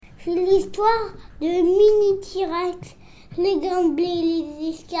C'est l'histoire de mini T-Rex, les gambelés et les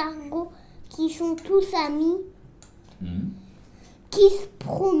escargots qui sont tous amis, qui se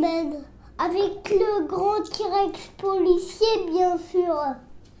promènent avec le grand T-Rex policier, bien sûr.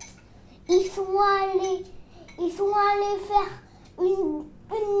 Ils sont allés faire une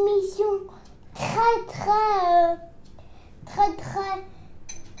mission très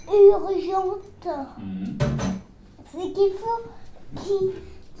urgente. C'est qu'il faut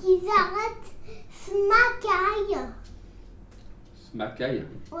qu'ils arrêtent Smackeye. Smackeye?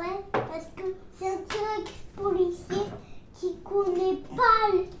 Ouais, parce que c'est un T-Rex policier qui connaît pas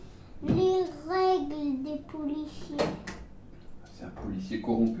les règles des policiers. C'est un policier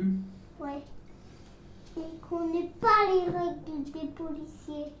corrompu? Ouais. Il connaît pas les règles des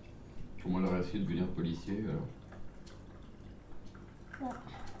policiers. Comment il aurait essayé de devenir policier alors? Ouais.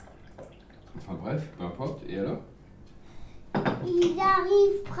 Enfin bref, peu importe. Et alors? Ils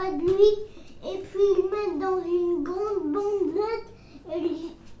arrivent près de lui et puis ils le mettent dans une grande bandette et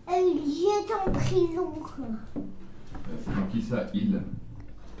ils le jettent en prison. Qui ça, il?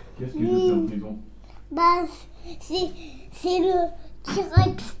 Qu'est-ce qu'il Lui. veut en prison? Bah, c'est le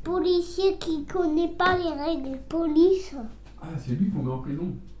T-Rex policier qui connaît pas les règles de police. Ah, c'est lui qu'on met en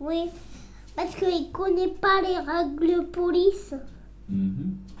prison? Oui, parce qu'il connaît pas les règles de police.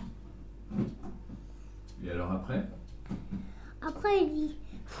 Et alors après? Après, il dit,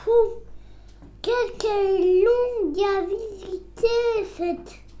 fou, quelle longue a visité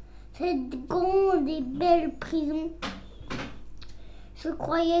cette grande et belle prison. Je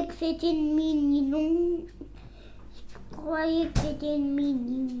croyais que c'était une mini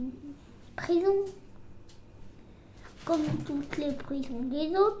prison, comme toutes les prisons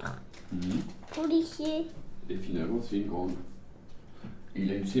des autres policiers. Et finalement, c'est une grande.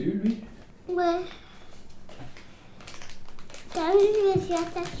 Il a une cellule, lui? Ouais. T'as vu, je me suis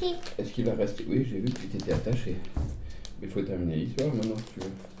attachée. Est-ce qu'il va rester? Oui, j'ai vu que tu t'étais attaché. Mais il faut terminer l'histoire maintenant, si tu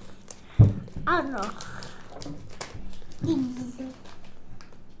veux. Alors, ils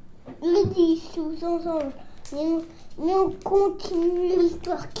disent tous ensemble, mais on continue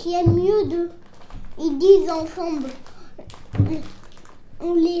l'histoire qui est mieux d'eux. Ils disent ensemble,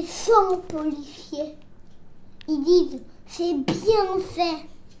 on les sent policiers. Ils disent, c'est bien fait.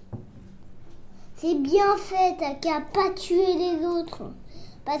 C'est bien fait, t'as qu'à pas tuer les autres.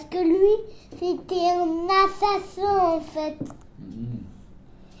 Parce que lui, c'était un assassin en fait.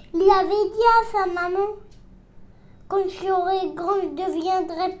 Il avait dit à sa maman, quand je serai grand, je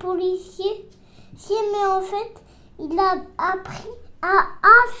deviendrai policier. Mais en fait, il a appris à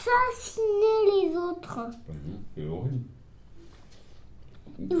assassiner les autres. C'est horrible.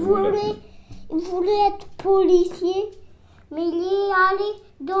 Il voulait être policier, mais il est allé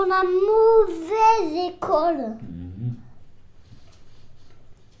dans la mauvaise école.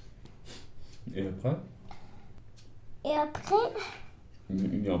 Et après? Et après,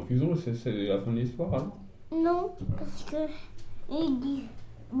 Il est en prison, c'est la fin de l'histoire, alors? non, parce que il dit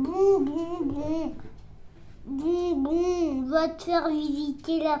bon, on va te faire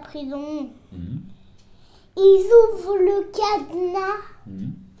visiter la prison. Ils ouvrent le cadenas.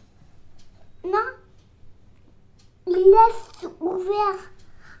 Non, ils laissent ouvert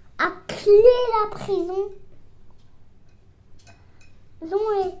à clé la prison.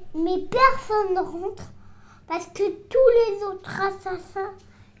 Mais personne ne rentre parce que tous les autres assassins,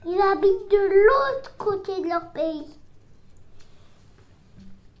 ils habitent de l'autre côté de leur pays.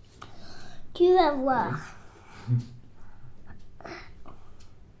 Tu vas voir.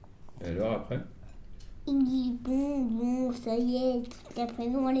 Et alors après? Il dit bon, ça y est, toute la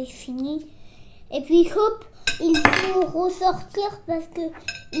prison elle est finie. Et puis hop, il faut ressortir parce que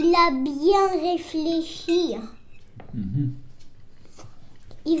il a bien réfléchi.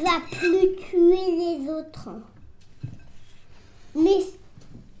 Il va plus tuer les autres. Mais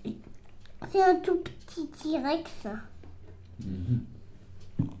c'est un tout petit T-Rex.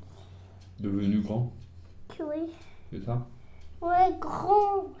 Devenu grand, Oui. c'est ça? Ouais,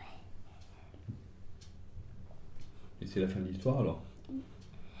 grand. Et c'est la fin de l'histoire alors?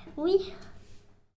 Oui.